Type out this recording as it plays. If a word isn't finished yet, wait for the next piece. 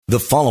The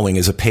following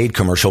is a paid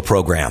commercial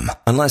program.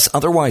 Unless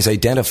otherwise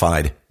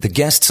identified, the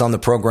guests on the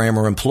program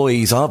are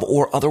employees of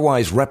or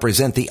otherwise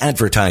represent the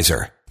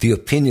advertiser. The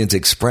opinions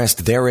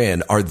expressed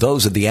therein are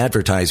those of the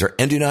advertiser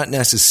and do not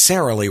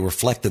necessarily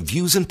reflect the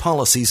views and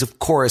policies of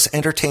Chorus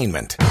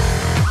Entertainment.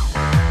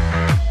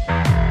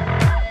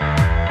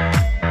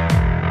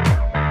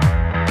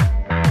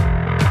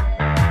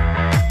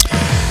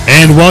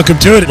 And welcome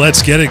to it.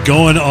 Let's get it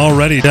going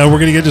already. Now we're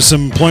going to get into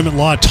some employment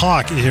law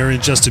talk here in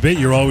just a bit.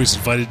 You're always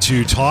invited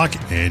to talk,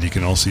 and you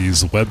can also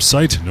use the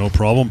website, no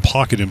problem,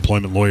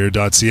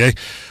 pocketemploymentlawyer.ca.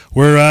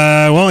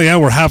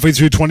 We're halfway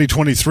through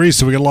 2023,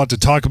 so we got a lot to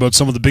talk about.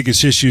 Some of the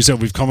biggest issues that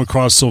we've come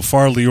across so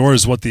far. Lior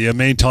is what the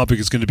main topic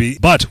is going to be.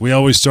 But we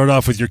always start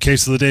off with your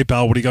case of the day,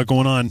 pal. What do you got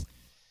going on?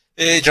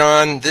 Hey,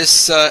 John.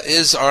 This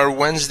is our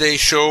Wednesday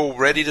show,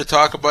 ready to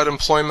talk about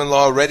employment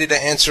law, ready to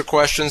answer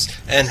questions,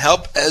 and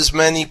help as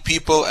many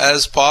people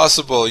as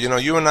possible. You know,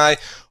 you and I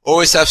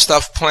always have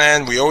stuff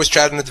planned. We always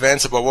chat in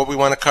advance about what we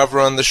want to cover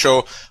on the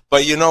show.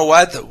 But you know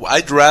what?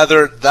 I'd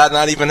rather that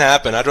not even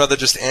happen. I'd rather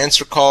just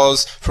answer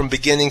calls from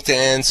beginning to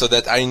end so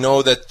that I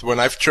know that when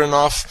I've turned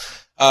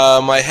off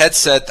my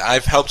headset,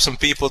 I've helped some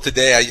people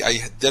today.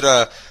 I did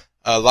a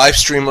live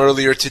stream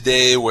earlier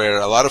today where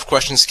a lot of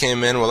questions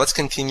came in. Well, let's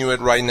continue it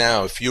right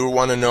now. If you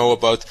want to know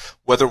about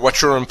whether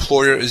what your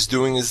employer is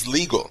doing is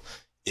legal,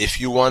 if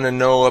you want to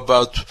know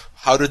about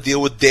how to deal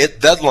with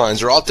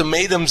deadlines or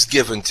ultimatums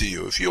given to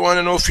you, if you want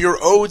to know if you're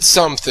owed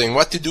something,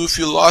 what to do if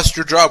you lost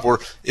your job, or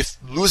if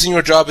losing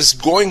your job is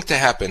going to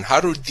happen,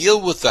 how to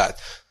deal with that,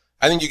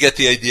 I think you get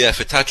the idea.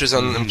 If it touches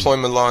on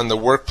employment law in the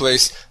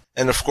workplace,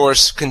 and of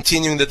course,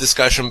 continuing the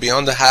discussion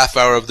beyond the half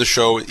hour of the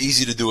show,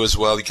 easy to do as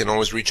well. You can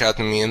always reach out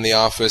to me in the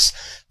office,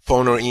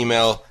 phone or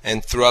email,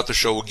 and throughout the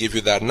show we'll give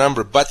you that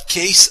number. But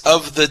case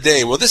of the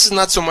day. Well, this is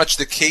not so much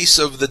the case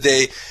of the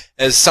day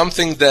as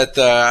something that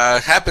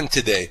happened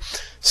today.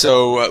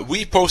 So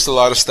we post a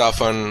lot of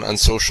stuff on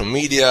social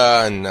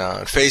media and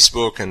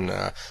Facebook and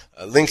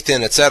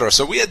LinkedIn, etc.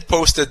 So we had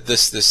posted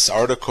this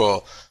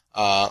article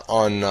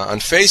on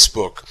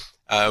Facebook.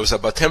 It was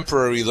about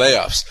temporary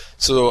layoffs.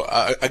 So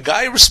a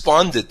guy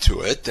responded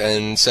to it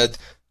and said,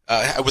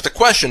 with a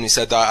question, he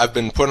said, I've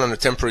been put on a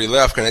temporary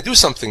layoff. Can I do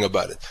something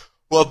about it?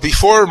 Well,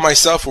 before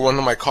myself or one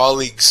of my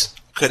colleagues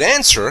could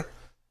answer,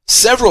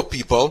 several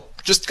people,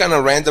 just kind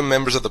of random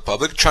members of the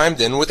public,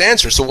 chimed in with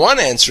answers. So one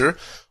answer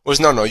was,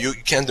 no, you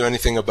can't do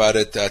anything about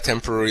it.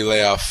 Temporary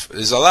layoff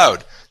is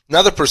allowed.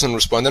 Another person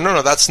responded,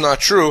 no, that's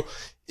not true.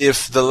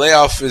 If the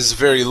layoff is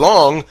very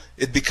long,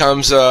 it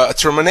becomes a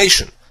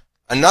termination.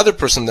 Another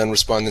person then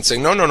responded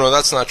saying, no,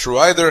 that's not true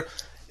either.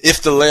 If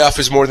the layoff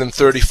is more than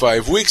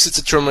 35 weeks, it's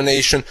a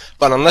termination.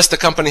 But unless the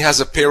company has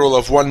a payroll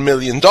of $1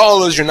 million,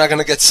 you're not going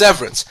to get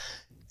severance.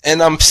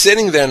 And I'm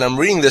sitting there and I'm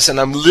reading this and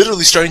I'm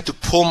literally starting to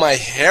pull my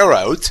hair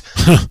out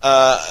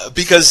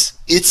because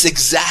it's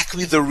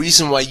exactly the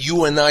reason why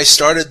you and I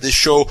started this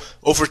show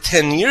over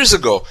 10 years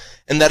ago.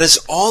 And that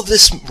is all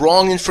this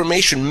wrong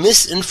information,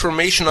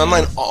 misinformation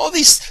online. All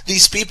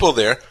these people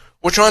there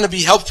were trying to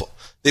be helpful.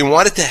 They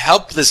wanted to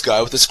help this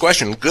guy with this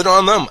question. Good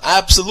on them,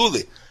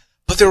 absolutely.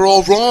 But they're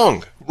all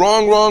wrong.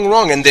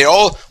 Wrong. And they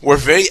all were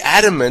very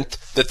adamant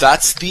that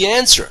that's the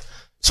answer.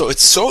 So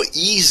it's so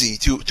easy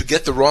to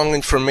get the wrong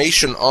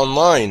information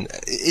online.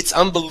 It's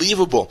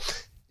unbelievable.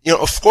 You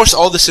know, of course,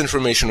 all this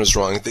information was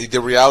wrong. The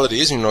reality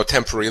is,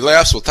 temporary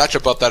layoffs. We'll touch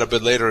about that a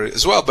bit later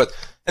as well. But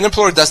an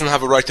employer doesn't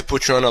have a right to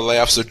put you on a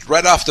layoff. So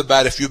right off the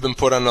bat, if you've been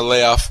put on a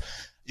layoff,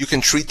 you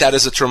can treat that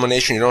as a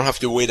termination. You don't have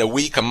to wait a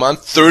week, a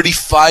month,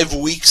 35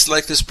 weeks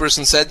like this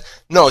person said.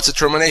 No, it's a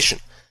termination.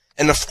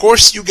 And of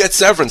course you get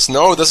severance.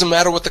 No, it doesn't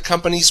matter what the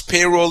company's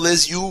payroll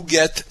is. You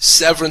get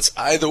severance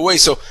either way.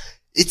 So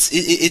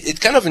it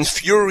kind of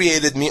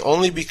infuriated me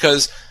only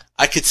because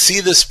I could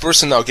see this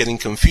person now getting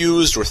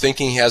confused or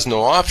thinking he has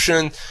no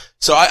option.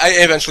 So I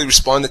eventually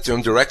responded to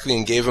him directly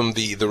and gave him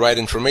the right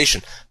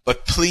information.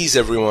 But please,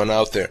 everyone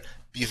out there,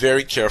 be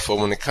very careful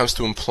when it comes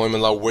to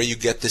employment law where you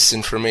get this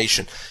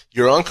information.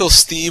 Your Uncle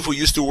Steve, who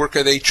used to work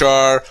at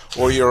HR,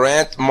 or your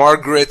Aunt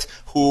Margaret,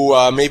 who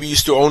maybe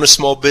used to own a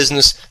small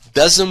business,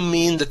 doesn't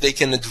mean that they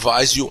can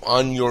advise you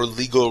on your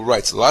legal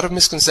rights. A lot of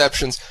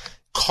misconceptions.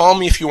 Call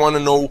me if you want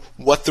to know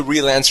what the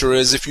real answer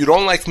is. If you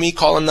don't like me,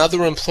 call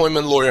another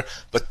employment lawyer.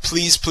 But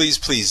please,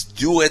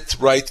 do it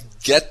right.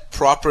 Get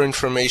proper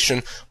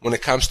information when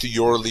it comes to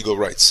your legal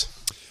rights.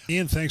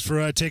 Ian, thanks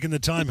for taking the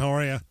time. How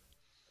are you?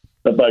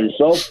 How about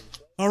yourself?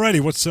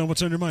 Alrighty, what's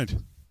on your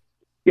mind?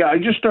 Yeah, I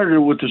just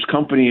started with this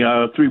company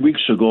 3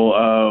 weeks ago,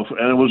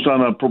 and it was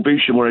on a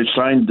probation where I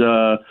signed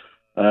a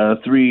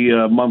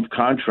 3-month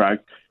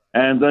contract.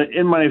 And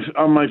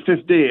on my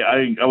fifth day,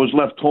 I was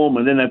left home,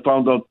 and then I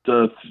found out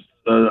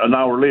an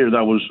hour later that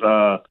I was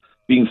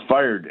being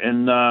fired.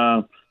 And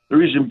the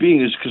reason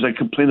being is because I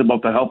complained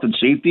about the health and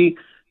safety.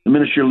 The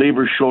Ministry of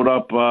Labor showed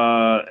up,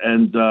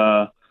 and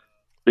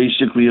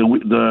basically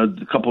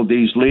a couple of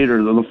days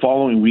later, the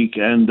following week,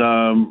 and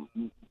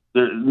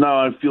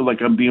now I feel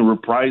like I'm being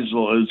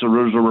reprisal.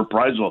 There's a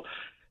reprisal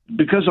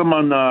because I'm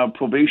on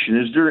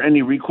probation. Is there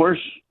any recourse?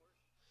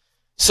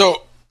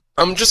 So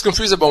I'm just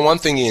confused about one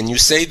thing, Ian. You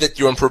say that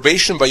you're on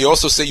probation, but you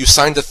also say you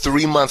signed a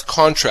 3-month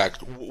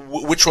contract.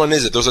 Which one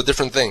is it? Those are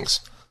different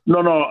things. No,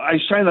 I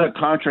signed a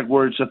contract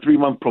where it's a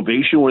 3-month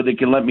probation where they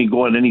can let me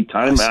go at any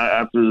time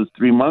after the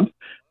 3 months.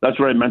 That's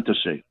what I meant to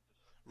say.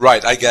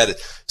 Right, I get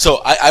it.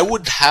 So I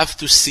would have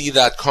to see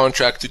that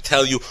contract to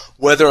tell you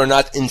whether or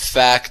not, in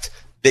fact,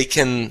 they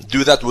can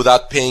do that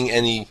without paying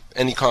any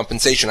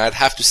compensation. I'd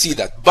have to see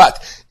that.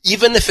 But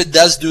even if it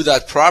does do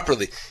that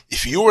properly,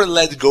 if you were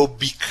let go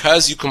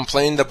because you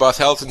complained about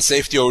health and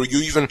safety, or you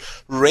even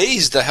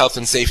raised a health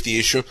and safety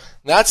issue,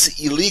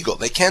 that's illegal.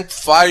 They can't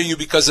fire you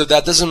because of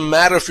that. Doesn't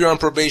matter if you're on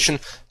probation.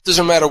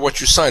 Doesn't matter what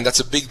you signed. That's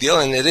a big deal,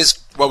 and it is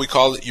what we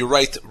call, you're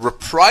right,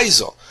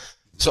 reprisal.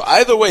 So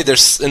either way,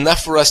 there's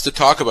enough for us to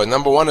talk about.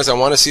 Number one is I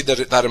want to see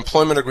that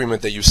employment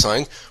agreement that you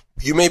signed.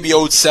 You may be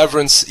owed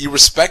severance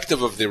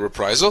irrespective of the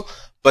reprisal,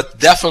 but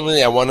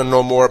definitely I want to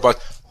know more about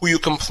who you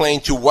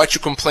complained to, what you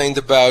complained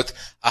about,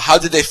 how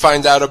did they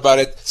find out about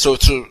it. So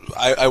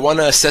I want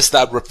to assess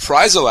that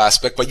reprisal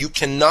aspect, but you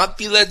cannot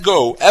be let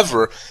go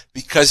ever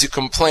because you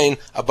complain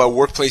about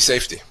workplace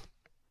safety.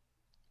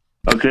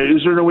 Okay,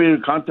 is there a way to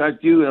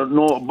contact you and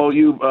know about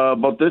you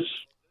about this?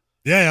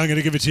 Yeah, I'm going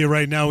to give it to you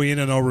right now, Ian,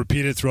 and I'll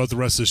repeat it throughout the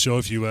rest of the show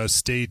if you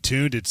stay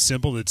tuned. It's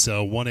simple. It's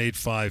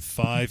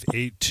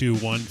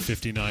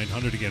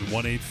 1-855-821-5900. Again,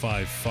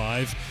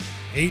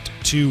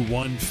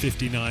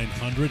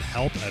 1-855-821-5900.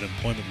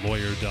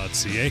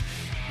 help@employmentlawyer.ca.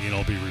 Ian,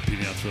 I'll be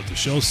repeating that throughout the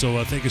show.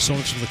 So thank you so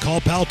much for the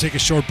call, pal. Take a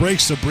short break.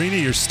 Sabrina,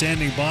 you're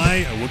standing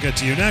by. We'll get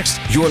to you next.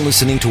 You're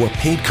listening to a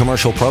paid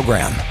commercial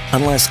program.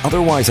 Unless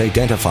otherwise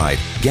identified,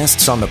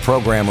 guests on the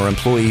program are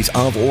employees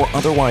of or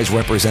otherwise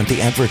represent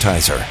the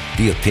advertiser.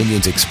 The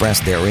opinions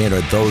expressed therein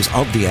are those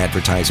of the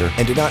advertiser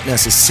and do not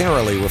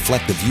necessarily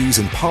reflect the views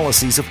and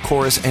policies of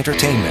Chorus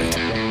Entertainment.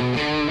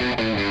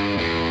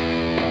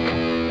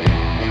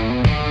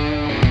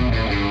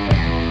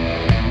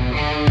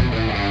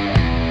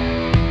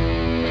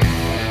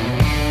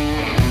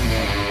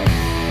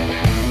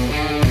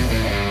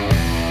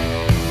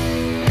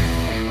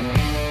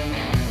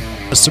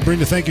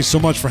 Sabrina, thank you so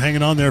much for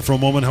hanging on there for a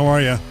moment. How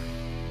are you?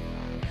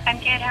 I'm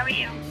good. How are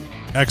you?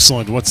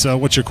 Excellent. What's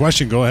your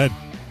question? Go ahead.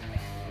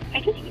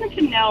 I just wanted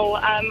to know,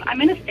 I'm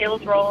in a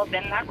sales role. I've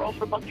been in that role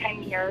for about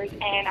 10 years,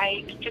 and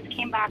I just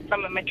came back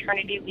from a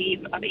maternity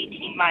leave of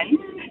 18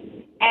 months.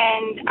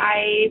 And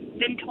I've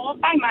been told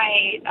by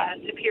my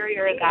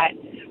superior that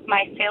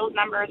my sales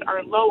numbers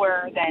are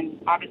lower than,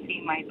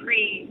 obviously, my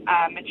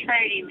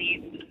pre-maternity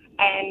leave.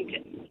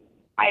 And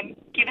I'm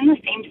given the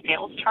same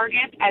sales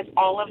target as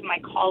all of my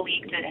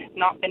colleagues that have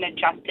not been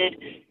adjusted,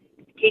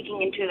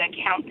 taking into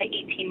account the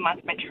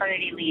 18-month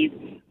maternity leave.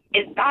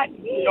 Is that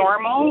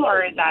normal,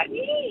 or should I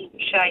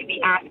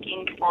be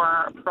asking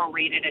for a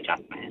prorated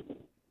adjustment?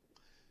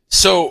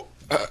 So,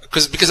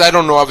 because I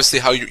don't know obviously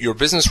how your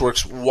business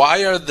works,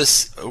 why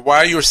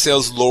are your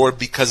sales lower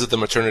because of the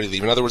maternity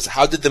leave? In other words,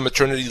 how did the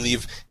maternity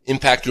leave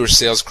impact your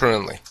sales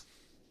currently?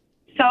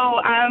 So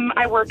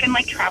I work in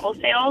travel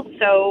sales.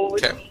 So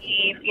okay.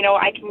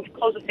 I can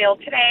close a sale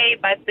today,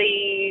 but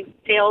the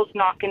sale's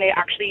not going to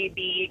actually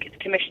be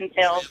commission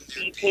sales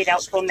be paid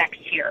out till next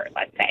year,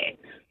 let's say.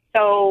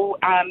 So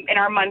in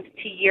our month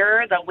to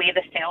year, the way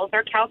the sales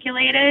are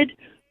calculated,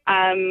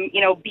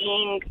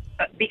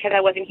 because I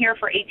wasn't here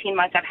for 18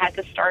 months, I've had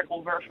to start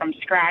over from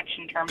scratch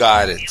in terms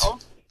Got of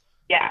sales. it.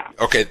 Yeah.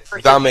 Okay,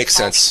 that makes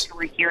sense. Who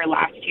were here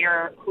last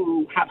year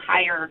who have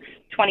higher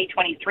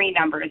 2023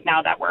 numbers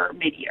now that we're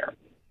mid-year.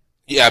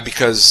 Yeah,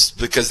 because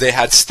they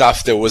had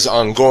stuff that was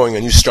ongoing,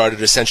 and you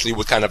started essentially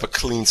with kind of a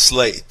clean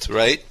slate,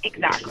 right?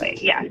 Exactly,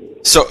 yes.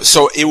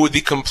 So it would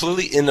be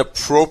completely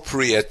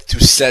inappropriate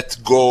to set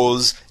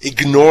goals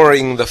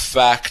ignoring the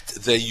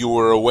fact that you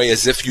were away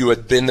as if you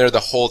had been there the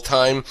whole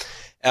time.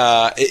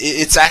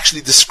 It's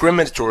actually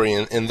discriminatory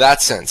in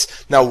that sense.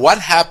 Now, what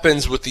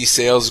happens with these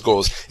sales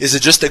goals? Is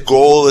it just a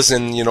goal as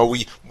in,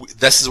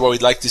 this is what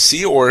we'd like to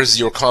see, or is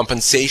your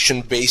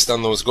compensation based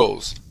on those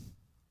goals?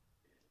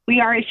 We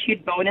are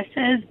issued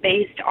bonuses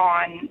based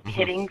on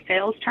hitting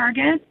sales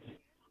targets,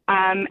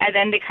 and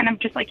then they kind of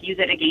just use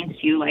it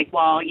against you,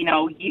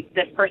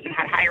 this person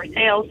had higher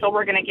sales, so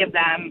we're going to give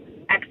them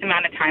X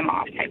amount of time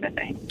off type of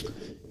thing.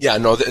 Yeah,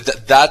 no,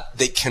 that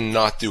they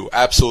cannot do.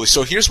 Absolutely.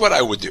 So here's what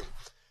I would do.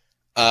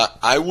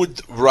 I would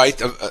write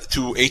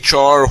to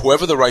HR or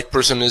whoever the right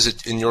person is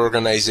in your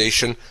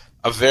organization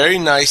a very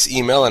nice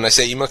email, and I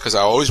say email because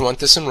I always want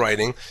this in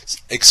writing,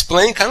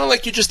 explain kind of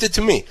like you just did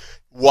to me,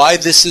 why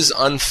this is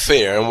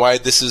unfair and why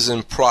this is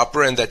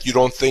improper, and that you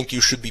don't think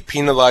you should be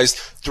penalized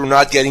through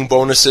not getting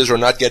bonuses or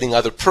not getting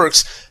other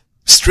perks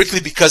strictly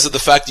because of the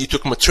fact that you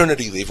took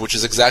maternity leave, which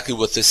is exactly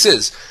what this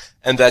is,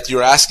 and that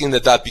you're asking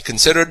that be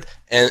considered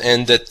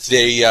and that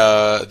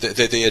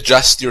they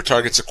adjust your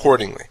targets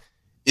accordingly.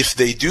 If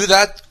they do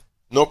that,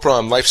 no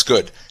problem, life's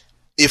good.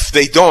 If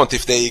they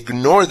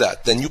ignore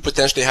that, then you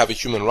potentially have a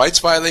human rights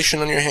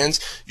violation on your hands.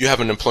 You have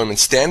an employment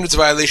standards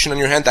violation on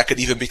your hand. That could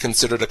even be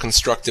considered a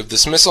constructive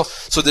dismissal.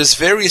 So there's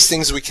various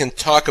things we can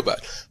talk about.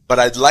 But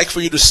I'd like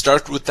for you to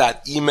start with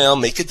that email.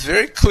 Make it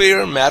very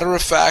clear, matter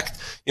of fact,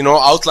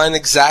 outline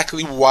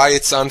exactly why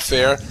it's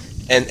unfair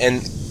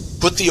and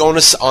put the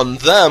onus on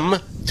them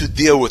to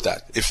deal with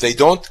that. If they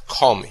don't,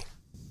 call me.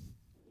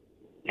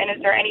 And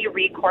is there any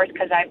recourse?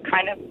 Because I've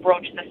kind of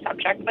broached the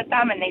subject with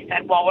them, and they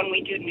said, well, when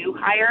we do new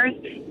hires,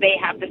 they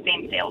have the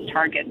same sales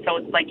target, so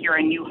it's like you're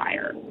a new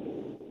hire.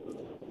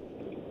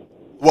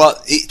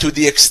 Well, to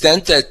the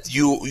extent that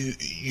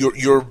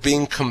you're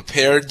being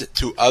compared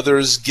to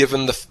others,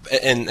 given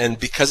and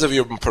because of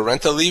your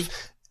parental leave,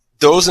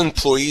 those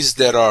employees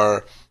that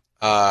are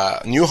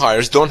new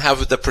hires don't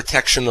have the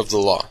protection of the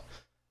law.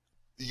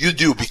 You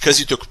do, because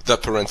you took the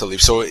parental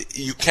leave. So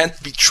you can't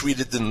be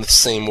treated in the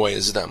same way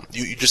as them.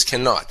 You just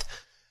cannot.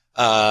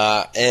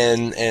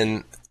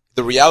 And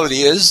the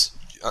reality is,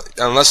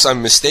 unless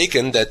I'm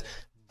mistaken, that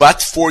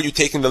but for you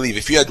taking the leave,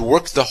 if you had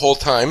worked the whole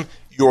time,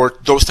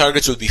 those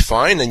targets would be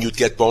fine and you'd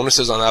get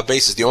bonuses on that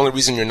basis. The only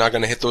reason you're not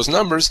going to hit those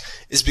numbers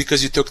is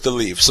because you took the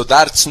leave. So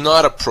that's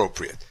not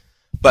appropriate.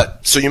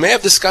 So you may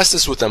have discussed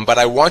this with them, but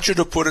I want you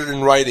to put it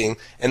in writing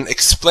and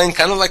explain,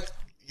 kind of like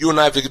you and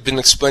I have been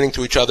explaining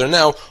to each other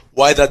now,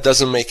 why that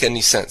doesn't make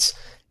any sense.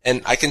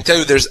 And I can tell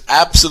you there's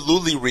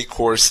absolutely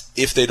recourse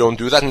if they don't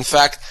do that. In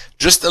fact,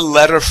 just a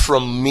letter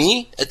from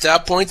me at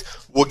that point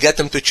will get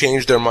them to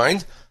change their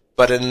mind.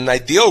 But in an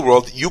ideal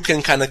world, you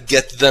can kind of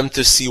get them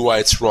to see why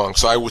it's wrong.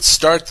 So I would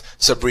start,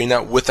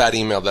 Sabrina, with that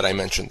email that I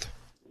mentioned.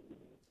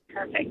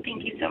 Perfect.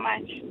 Thank you so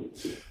much.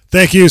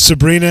 Thank you,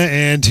 Sabrina.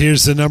 And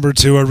here's the number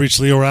to reach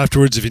Leo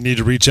afterwards if you need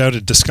to reach out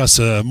and discuss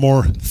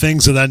more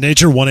things of that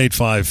nature,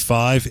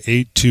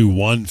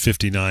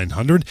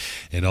 1-855-821-5900,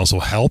 and also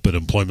help at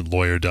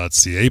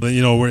employmentlawyer.ca.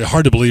 We're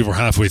hard to believe we're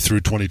halfway through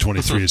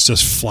 2023. It's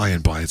just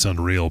flying by. It's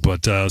unreal.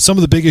 But some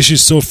of the big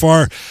issues so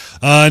far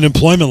in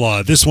employment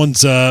law, this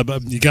one's,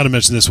 you got to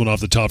mention this one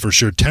off the top for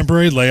sure.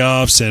 Temporary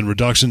layoffs and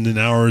reduction in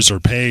hours or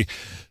pay,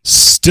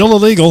 still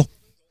illegal.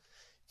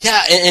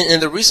 Yeah,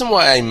 and the reason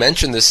why I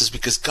mention this is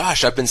because,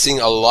 gosh, I've been seeing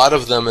a lot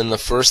of them in the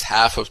first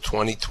half of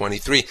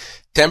 2023.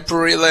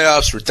 Temporary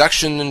layoffs,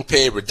 reduction in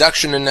pay,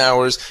 reduction in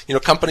hours,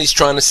 companies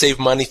trying to save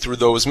money through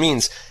those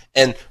means.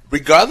 And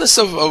regardless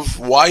of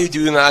why you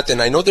do that,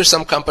 and I know there's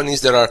some companies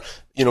that are,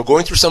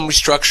 going through some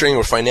restructuring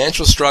or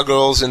financial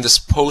struggles in this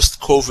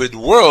post-COVID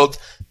world,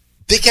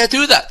 they can't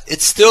do that.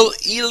 It's still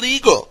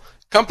illegal.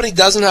 Company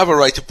doesn't have a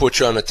right to put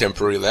you on a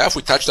temporary layoff.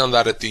 We touched on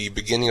that at the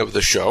beginning of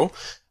the show.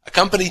 A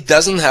company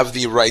doesn't have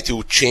the right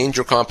to change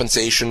your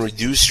compensation,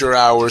 reduce your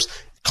hours,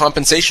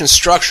 compensation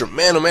structure.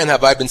 Man, oh man,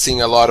 have I been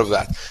seeing a lot of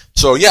that.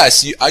 So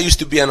yes, I used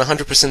to be on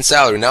 100%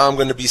 salary. Now I'm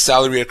going to be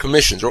salary or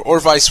commissions, or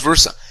vice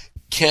versa.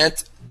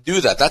 Can't do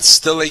that. That's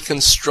still a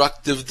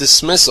constructive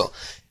dismissal.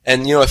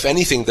 And, if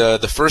anything,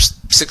 the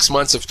first 6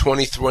 months of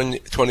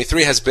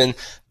 2023 has been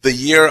the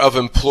year of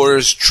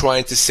employers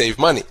trying to save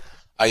money.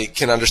 I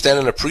can understand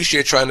and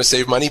appreciate trying to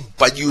save money,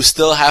 but you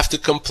still have to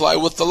comply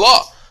with the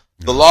law.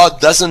 The law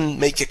doesn't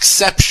make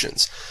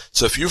exceptions.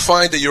 So if you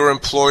find that your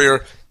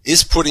employer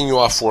is putting you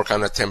off work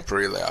on a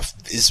temporary layoff,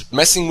 is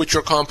messing with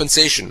your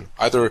compensation,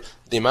 either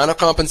the amount of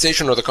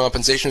compensation or the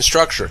compensation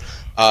structure,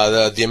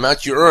 the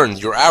amount you earn,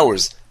 your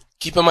hours,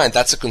 keep in mind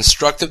that's a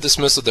constructive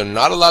dismissal. They're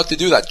not allowed to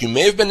do that. You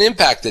may have been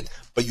impacted,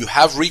 but you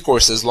have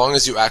recourse as long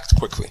as you act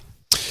quickly.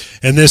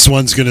 And this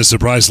one's going to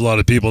surprise a lot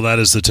of people. That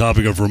is the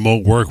topic of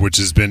remote work, which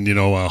has been,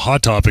 a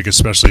hot topic,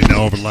 especially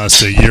now over the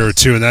last year or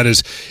two. And that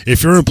is,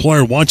 if your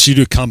employer wants you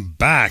to come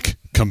back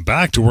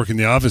to work in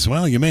the office,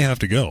 well, you may have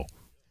to go.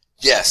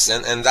 Yes,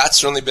 and that's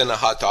certainly been a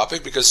hot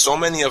topic because so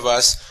many of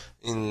us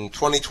in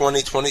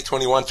 2020,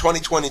 2021,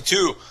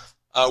 2022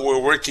 were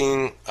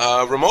working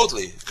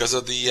remotely because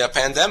of the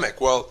pandemic.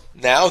 Well,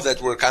 now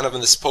that we're kind of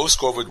in this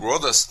post-COVID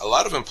world, a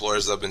lot of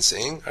employers I've been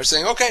seeing are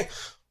saying, okay,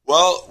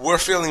 well, we're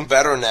feeling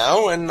better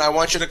now, and I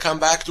want you to come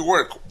back to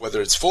work,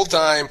 whether it's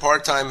full-time,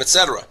 part-time,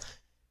 etc.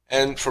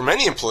 And for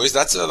many employees,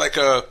 that's like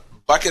a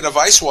bucket of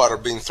ice water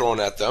being thrown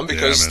at them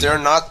because they're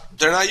not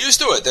used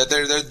to it.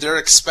 They're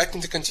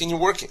expecting to continue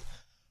working.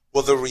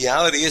 Well, the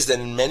reality is that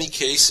in many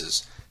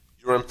cases,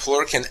 your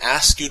employer can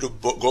ask you to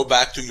go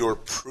back to your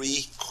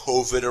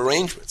pre-COVID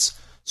arrangements.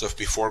 So if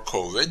before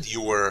COVID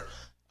you were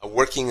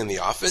working in the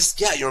office,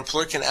 your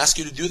employer can ask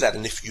you to do that.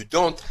 And if you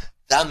don't,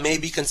 that may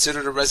be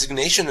considered a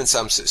resignation in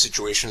some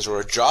situations or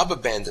a job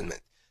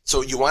abandonment.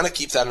 So you want to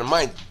keep that in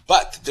mind.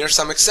 But there are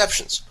some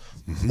exceptions.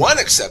 Mm-hmm. One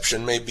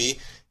exception may be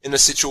in a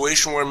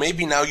situation where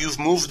maybe now you've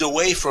moved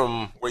away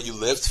from where you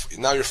lived.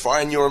 Now you're far,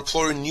 and your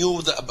employer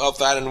knew about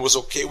that and was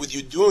okay with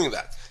you doing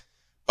that.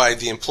 By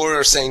the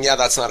employer saying,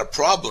 that's not a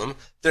problem,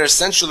 they're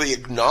essentially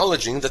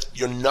acknowledging that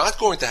you're not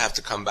going to have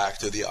to come back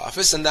to the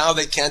office, and now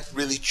they can't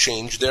really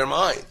change their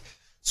mind.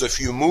 So if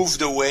you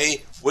moved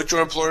away with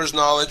your employer's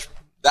knowledge,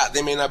 that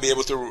they may not be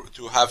able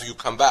to have you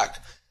come back.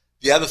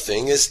 The other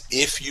thing is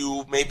if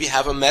you maybe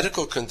have a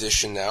medical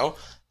condition now,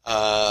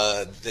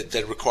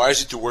 that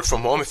requires you to work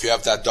from home, if you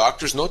have that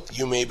doctor's note,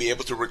 you may be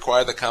able to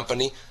require the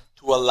company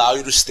to allow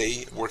you to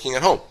stay working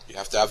at home. You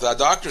have to have that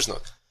doctor's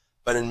note.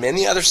 But in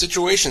many other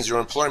situations, your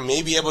employer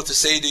may be able to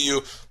say to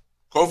you,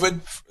 COVID,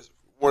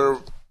 we're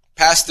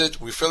past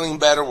it, we're feeling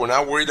better, we're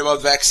not worried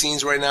about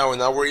vaccines right now, we're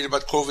not worried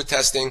about COVID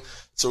testing,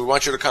 so we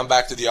want you to come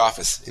back to the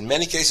office. In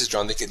many cases,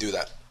 John, they can do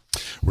that.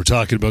 We're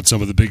talking about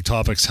some of the big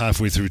topics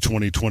halfway through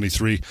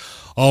 2023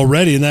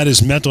 already, and that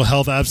is mental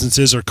health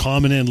absences are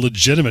common and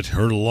legitimate.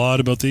 Heard a lot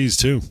about these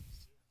too.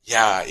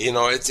 Yeah,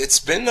 it's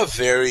been a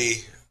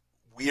very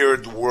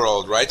weird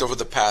world, right, over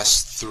the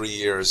past 3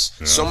 years.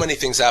 Yeah. So many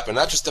things happen,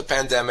 not just the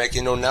pandemic.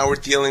 Now we're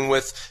dealing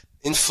with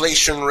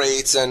inflation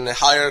rates and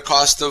higher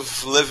cost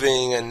of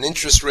living and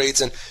interest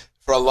rates, and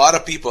for a lot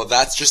of people,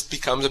 that just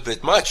becomes a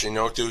bit much,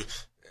 to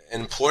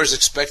employers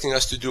expecting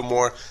us to do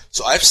more.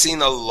 So I've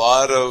seen a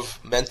lot of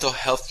mental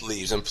health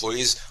leaves,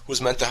 employees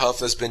whose mental health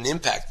has been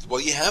impacted.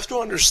 Well, you have to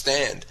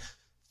understand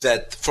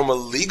that from a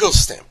legal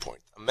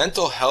standpoint, a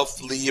mental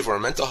health leave or a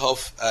mental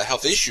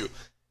health issue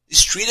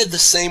is treated the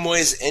same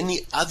way as any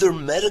other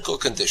medical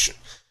condition.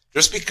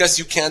 Just because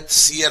you can't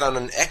see it on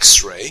an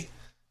x-ray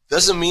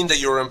doesn't mean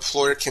that your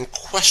employer can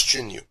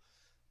question you.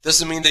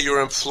 Doesn't mean that your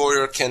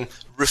employer can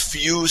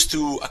refuse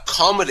to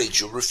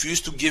accommodate you,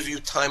 refuse to give you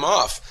time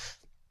off.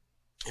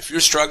 If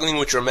you're struggling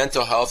with your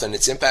mental health and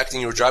it's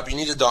impacting your job, you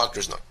need a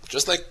doctor's note.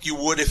 Just like you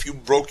would if you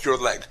broke your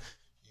leg.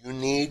 You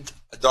need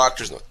a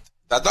doctor's note.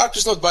 That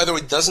doctor's note, by the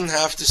way, doesn't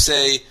have to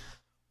say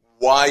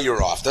why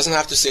you're off. Doesn't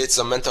have to say it's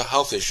some mental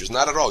health issues.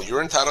 Not at all.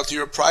 You're entitled to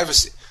your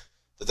privacy.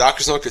 The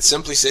doctor's note could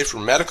simply say for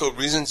medical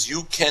reasons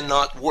you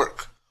cannot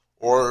work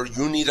or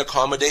you need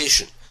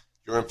accommodation.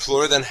 Your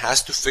employer then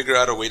has to figure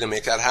out a way to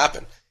make that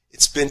happen.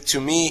 It's been,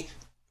 to me,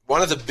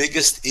 one of the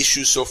biggest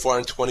issues so far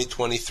in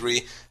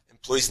 2023,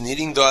 employees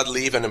needing that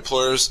leave and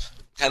employers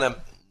kind of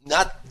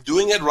not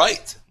doing it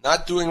right,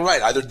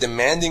 either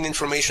demanding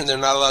information they're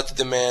not allowed to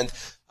demand,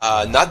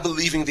 not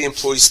believing the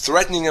employees,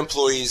 threatening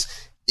employees.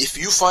 If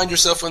you find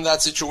yourself in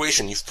that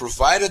situation, you've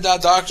provided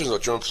that doctor's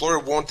note, your employer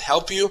won't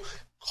help you,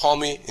 call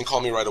me and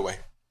call me right away.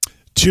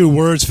 2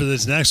 words for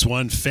this next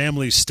one,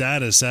 family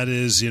status. That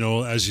is,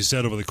 as you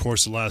said, over the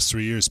course of the last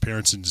 3 years,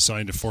 parents have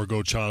decided to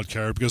forego child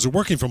care because they're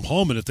working from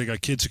home, and if they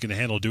got kids who can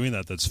handle doing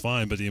that, that's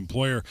fine. But the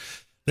employer,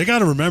 they got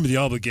to remember the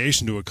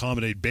obligation to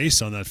accommodate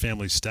based on that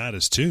family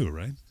status too,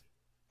 right?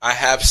 I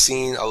have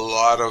seen a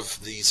lot of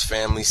these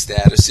family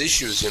status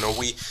issues.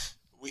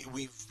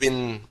 We've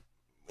been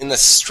in a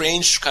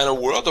strange kind of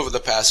world over the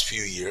past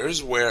few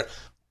years where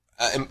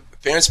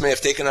parents may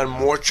have taken on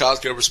more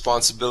childcare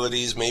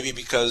responsibilities, maybe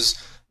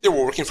because they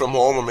were working from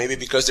home or maybe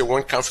because they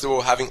weren't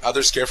comfortable having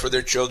others care for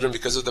their children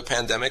because of the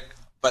pandemic.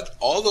 But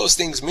all those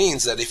things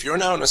means that if you're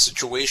now in a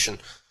situation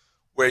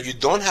where you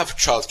don't have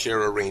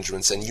childcare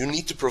arrangements and you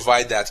need to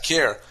provide that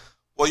care,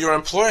 well, your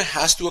employer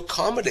has to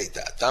accommodate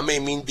that. That may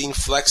mean being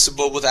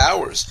flexible with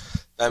hours.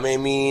 That may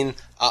mean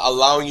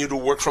allowing you to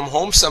work from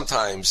home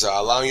sometimes,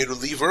 allowing you to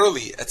leave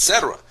early,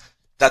 etc.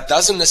 That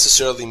doesn't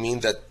necessarily mean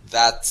that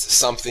that's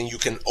something you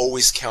can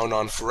always count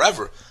on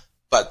forever.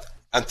 But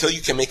until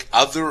you can make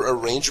other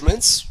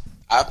arrangements,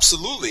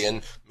 absolutely.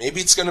 And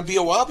maybe it's going to be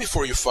a while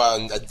before you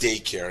find a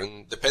daycare.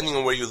 And depending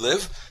on where you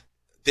live,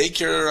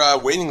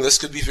 daycare waiting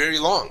list could be very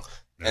long.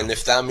 And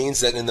if that means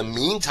that in the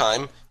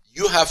meantime,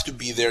 you have to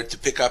be there to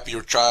pick up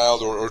your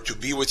child or to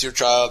be with your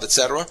child,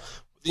 etc.,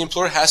 the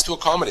employer has to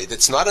accommodate.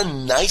 It's not a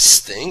nice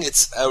thing.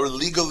 It's a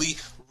legally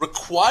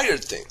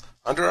required thing.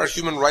 Under our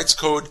Human Rights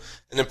Code,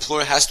 an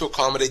employer has to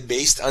accommodate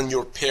based on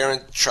your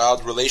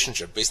parent-child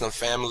relationship, based on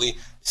family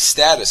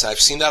status. I've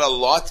seen that a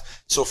lot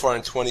so far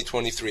in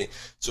 2023.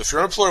 So if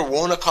your employer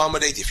won't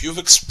accommodate, if you've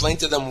explained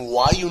to them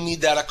why you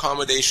need that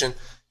accommodation,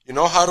 you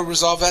know how to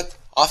resolve that?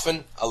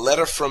 Often a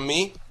letter from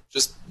me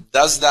just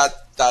does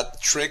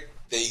that trick.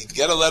 They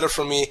get a letter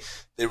from me,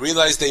 they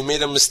realize they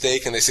made a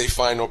mistake, and they say,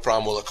 fine, no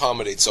problem, we'll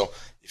accommodate. So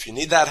if you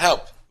need that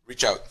help,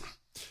 reach out.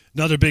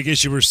 Another big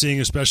issue we're seeing,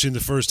 especially in the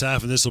first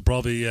half, and this will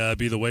probably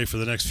be the way for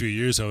the next few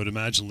years, I would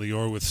imagine,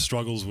 Lior, with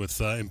struggles with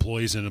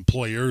employees and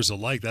employers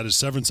alike, that is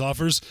severance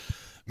offers.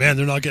 Man,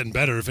 they're not getting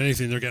better. If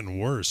anything, they're getting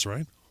worse,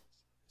 right?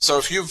 So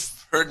if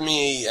you've heard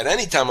me at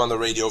any time on the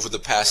radio over the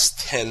past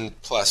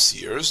 10-plus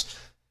years,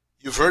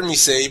 you've heard me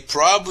say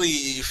probably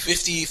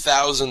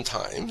 50,000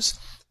 times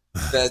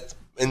that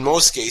in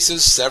most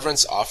cases,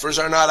 severance offers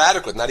are not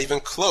adequate, not even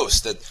close,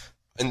 that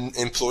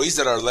employees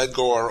that are let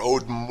go are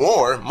owed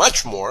more,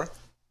 much more,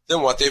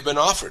 than what they've been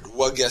offered.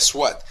 Well, guess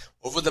what?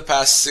 Over the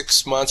past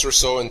 6 months or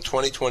so in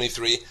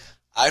 2023,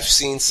 I've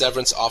seen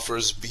severance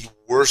offers be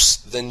worse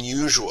than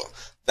usual.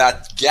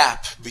 That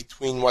gap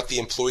between what the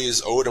employee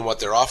is owed and what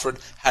they're offered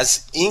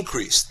has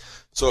increased.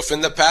 So if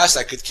in the past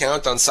I could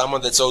count on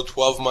someone that's owed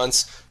 12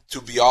 months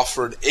to be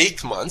offered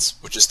 8 months,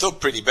 which is still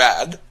pretty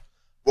bad,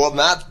 well,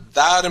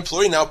 that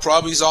employee now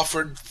probably is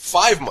offered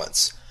 5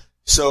 months.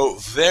 So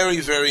very,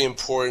 very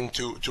important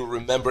to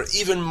remember,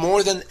 even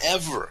more than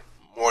ever,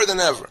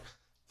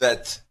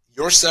 that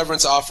your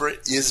severance offer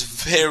is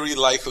very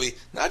likely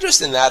not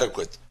just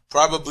inadequate,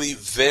 probably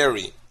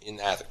very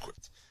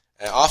inadequate.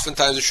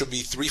 Oftentimes it should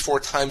be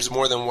 3-4 times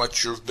more than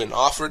what you've been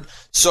offered.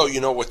 So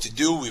you know what to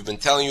do. We've been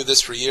telling you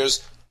this for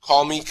years.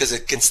 Call me because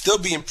it can still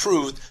be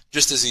improved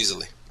just as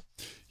easily.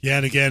 Yeah,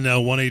 and again,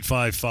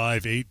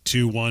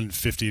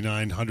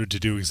 1-855-821-5900 to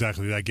do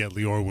exactly that. Get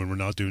Lior when we're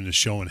not doing the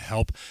show, and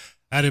help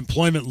at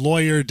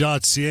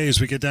employmentlawyer.ca.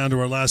 As we get down to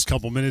our last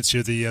couple minutes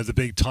here, the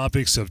big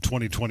topics of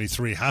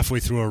 2023,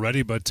 halfway through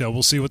already, but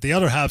we'll see what the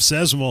other half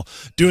says, and we'll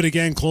do it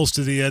again close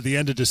to the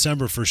end of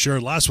December for sure.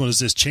 Last one is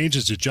this: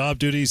 changes to job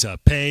duties,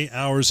 pay,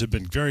 hours have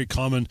been very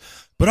common,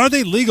 but are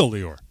they legal,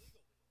 Lior?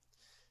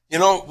 You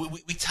know,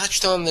 we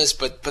touched on this,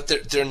 but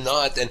they're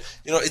not, and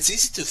you know, it's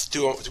easy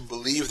to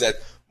believe that,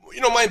 you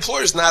know, my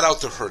employer is not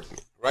out to hurt me,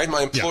 right?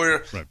 My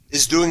employer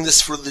is doing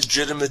this for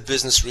legitimate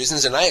business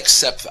reasons, and I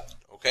accept that.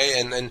 Okay,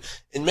 and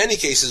in many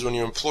cases, when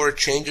your employer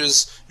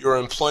changes your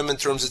employment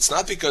terms, it's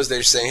not because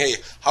they're saying, hey,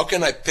 how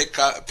can I pick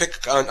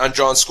on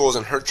John Scholes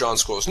and hurt John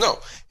Scholes? No,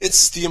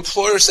 it's the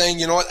employer saying,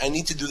 you know what, I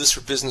need to do this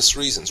for business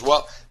reasons.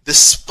 Well,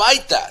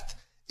 despite that,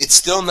 it's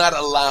still not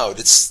allowed.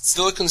 It's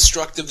still a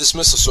constructive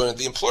dismissal. So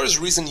the employer's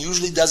reason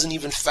usually doesn't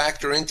even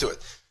factor into it.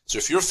 So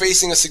if you're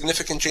facing a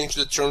significant change to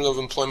the terms of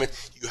employment,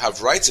 you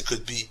have rights. It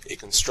could be a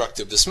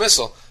constructive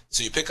dismissal.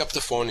 So you pick up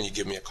the phone and you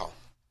give me a call.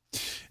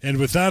 And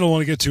with that, I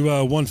want to get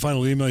to one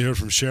final email here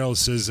from Cheryl. It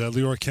says,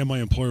 Lior, can my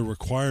employer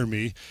require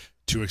me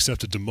to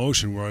accept a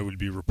demotion where I would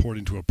be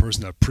reporting to a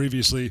person that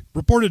previously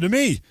reported to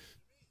me?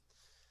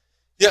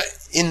 Yeah,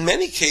 in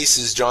many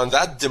cases, John,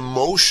 that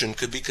demotion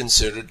could be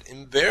considered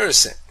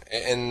embarrassing.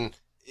 And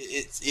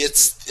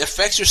it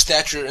affects your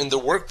stature in the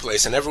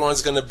workplace, and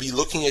everyone's going to be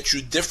looking at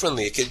you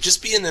differently. It could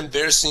just be an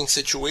embarrassing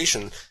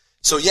situation.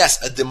 So yes,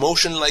 a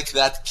demotion like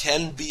that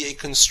can be a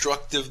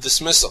constructive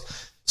dismissal.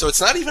 So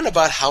it's not even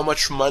about how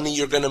much money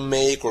you're going to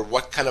make or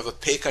what kind of a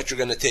pay cut you're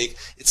going to take.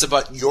 It's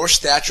about your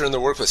stature in the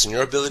workplace and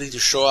your ability to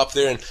show up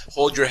there and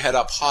hold your head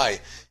up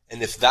high.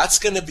 And if that's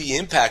going to be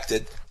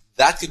impacted,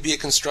 that could be a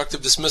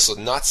constructive dismissal,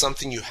 not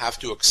something you have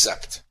to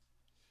accept.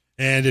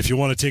 And if you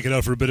want to take it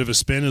out for a bit of a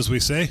spin, as we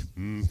say,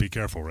 be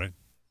careful, right?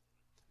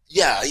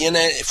 Yeah, you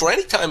know, for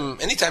anytime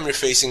you're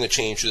facing a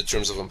change to the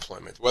terms of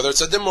employment, whether it's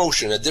a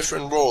demotion, a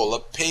different role, a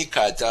pay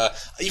cut,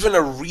 even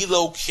a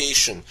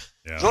relocation,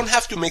 you don't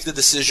have to make the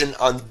decision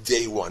on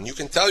day one. You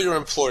can tell your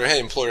employer, hey,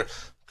 employer,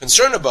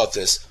 concerned about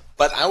this,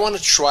 but I want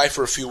to try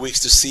for a few weeks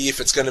to see if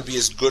it's going to be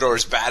as good or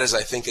as bad as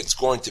I think it's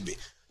going to be.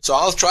 So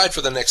I'll try it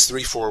for the next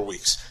 3-4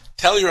 weeks.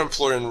 Tell your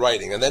employer in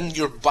writing, and then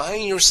you're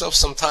buying yourself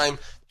some time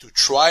to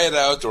try it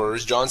out, or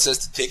as John says,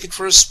 to take it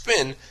for a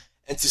spin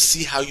and to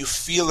see how you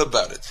feel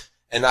about it.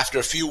 And after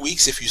a few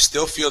weeks, if you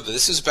still feel that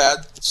this is bad,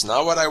 it's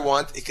not what I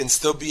want, it can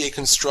still be a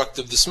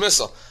constructive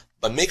dismissal.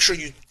 But make sure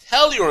you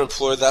tell your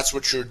employer that's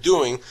what you're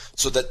doing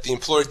so that the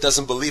employer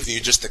doesn't believe that you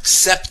just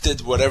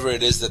accepted whatever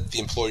it is that the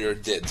employer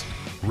did.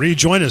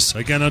 Rejoin us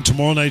again on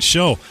tomorrow night's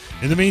show.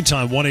 In the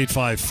meantime,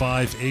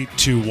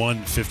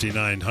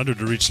 1-855-821-5900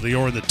 to reach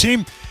Lior and the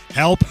team.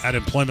 Help at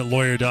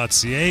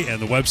employmentlawyer.ca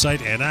and the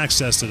website, and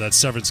access to that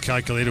severance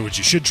calculator, which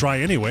you should try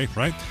anyway,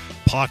 right?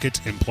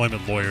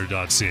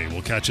 pocketemploymentlawyer.ca.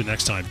 We'll catch you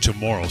next time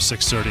tomorrow,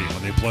 6:30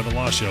 on the Employment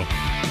Law Show.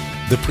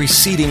 The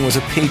preceding was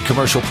a paid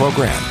commercial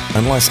program.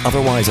 Unless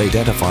otherwise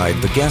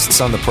identified, the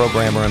guests on the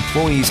program are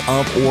employees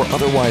of or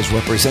otherwise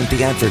represent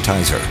the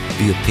advertiser.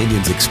 The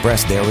opinions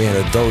expressed therein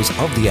are those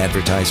of the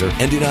advertiser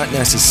and do not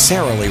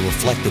necessarily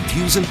reflect the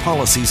views and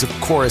policies of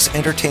Chorus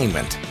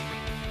Entertainment.